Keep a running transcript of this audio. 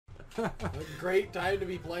A great time to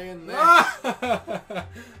be playing this.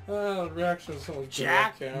 Oh, reaction is so much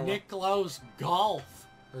Jack Nicklaus Golf.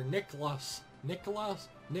 Or Nicklaus. Nicklaus?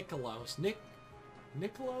 Nicklaus.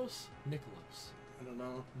 Nicklaus? Nicklaus. I don't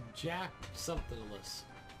know. Jack something-less.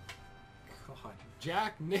 God.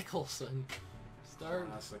 Jack Nicholson. Start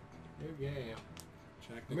Classic. new game.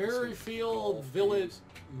 Jack Nicholson. Murrayfield Village.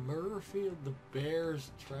 Murrayfield the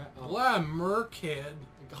Bears trap. Oh. Blah, Merkid.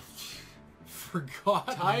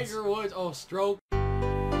 Forgot. Tiger Woods. Oh, Stroke. No,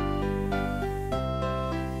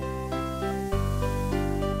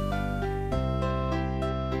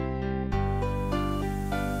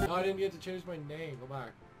 I didn't get to change my name. Go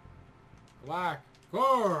back. Go back. Of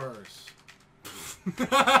course.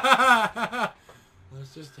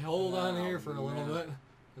 Let's just hold on here for a little bit.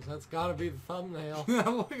 Because that's got to be the thumbnail.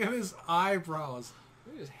 Look at his eyebrows.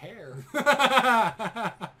 Look at his hair.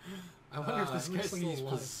 I wonder if this guy's looks like he's still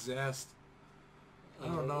alive. possessed. I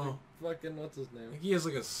don't know. Fucking, what's his name? I think he has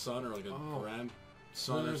like a son or like a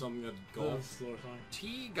grandson or something that golfs or something.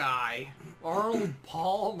 T-guy. Arnold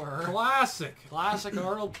Palmer. Classic. Classic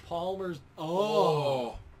Arnold Palmer's.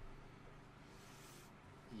 Oh.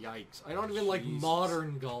 Yikes. I don't even like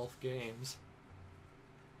modern golf games.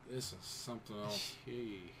 This is something else.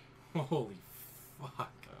 Gee. Holy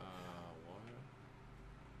fuck. What?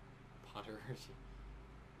 Putters.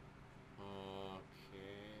 Okay.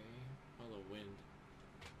 Oh, the wind.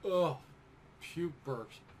 Oh. Puke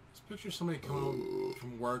burps. Let's picture somebody coming out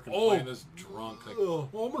from work and playing this drunk. Like, oh,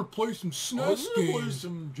 I'm gonna play some SNES games. Play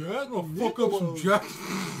some Jack. I'm gonna fuck up some Jack.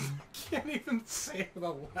 Can't even say it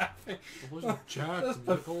without laughing. What was Jack That's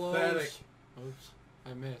Nicklaus? pathetic. Oops.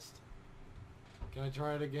 I missed. Can I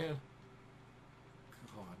try it again?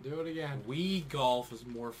 God. Do it again. Wii golf is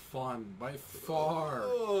more fun by far.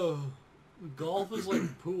 Golf is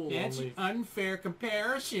like pool That's only. an unfair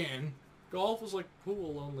comparison. Golf is like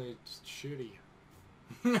pool only it's shitty.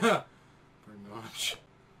 Pretty much.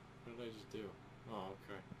 What did I just do? Oh,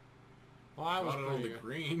 okay. Well, I was on pretty the good.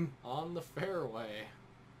 green. On the fairway.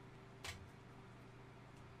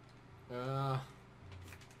 Come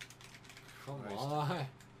Christ. on.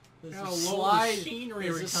 This Got is a load of slide. machinery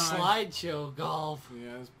This every is time. slideshow golf.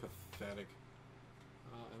 Yeah, it's pathetic.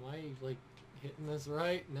 Am I like hitting this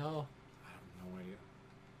right? No. I have no idea.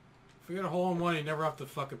 If we get a hole in one, you never have to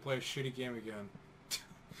fucking play a shitty game again.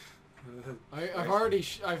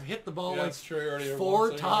 I've hit the ball Yeah, like that's true. Already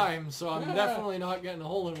 4 times, so I'm definitely not getting a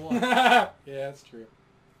hole in one. Yeah, that's true.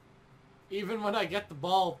 Even when I get the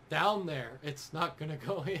ball down there, it's not gonna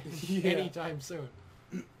go in anytime soon.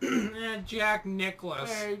 Jack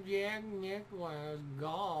Nicklaus. Hey, Jack Nicklaus,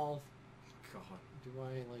 golf. God. Do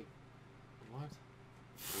I like what?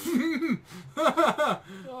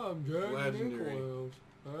 I'm Jack Legendary. Nicklaus.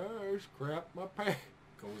 I scrap my pants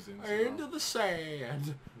Goes into the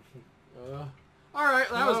sand. All right,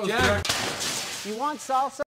 that was Jack. You want salsa?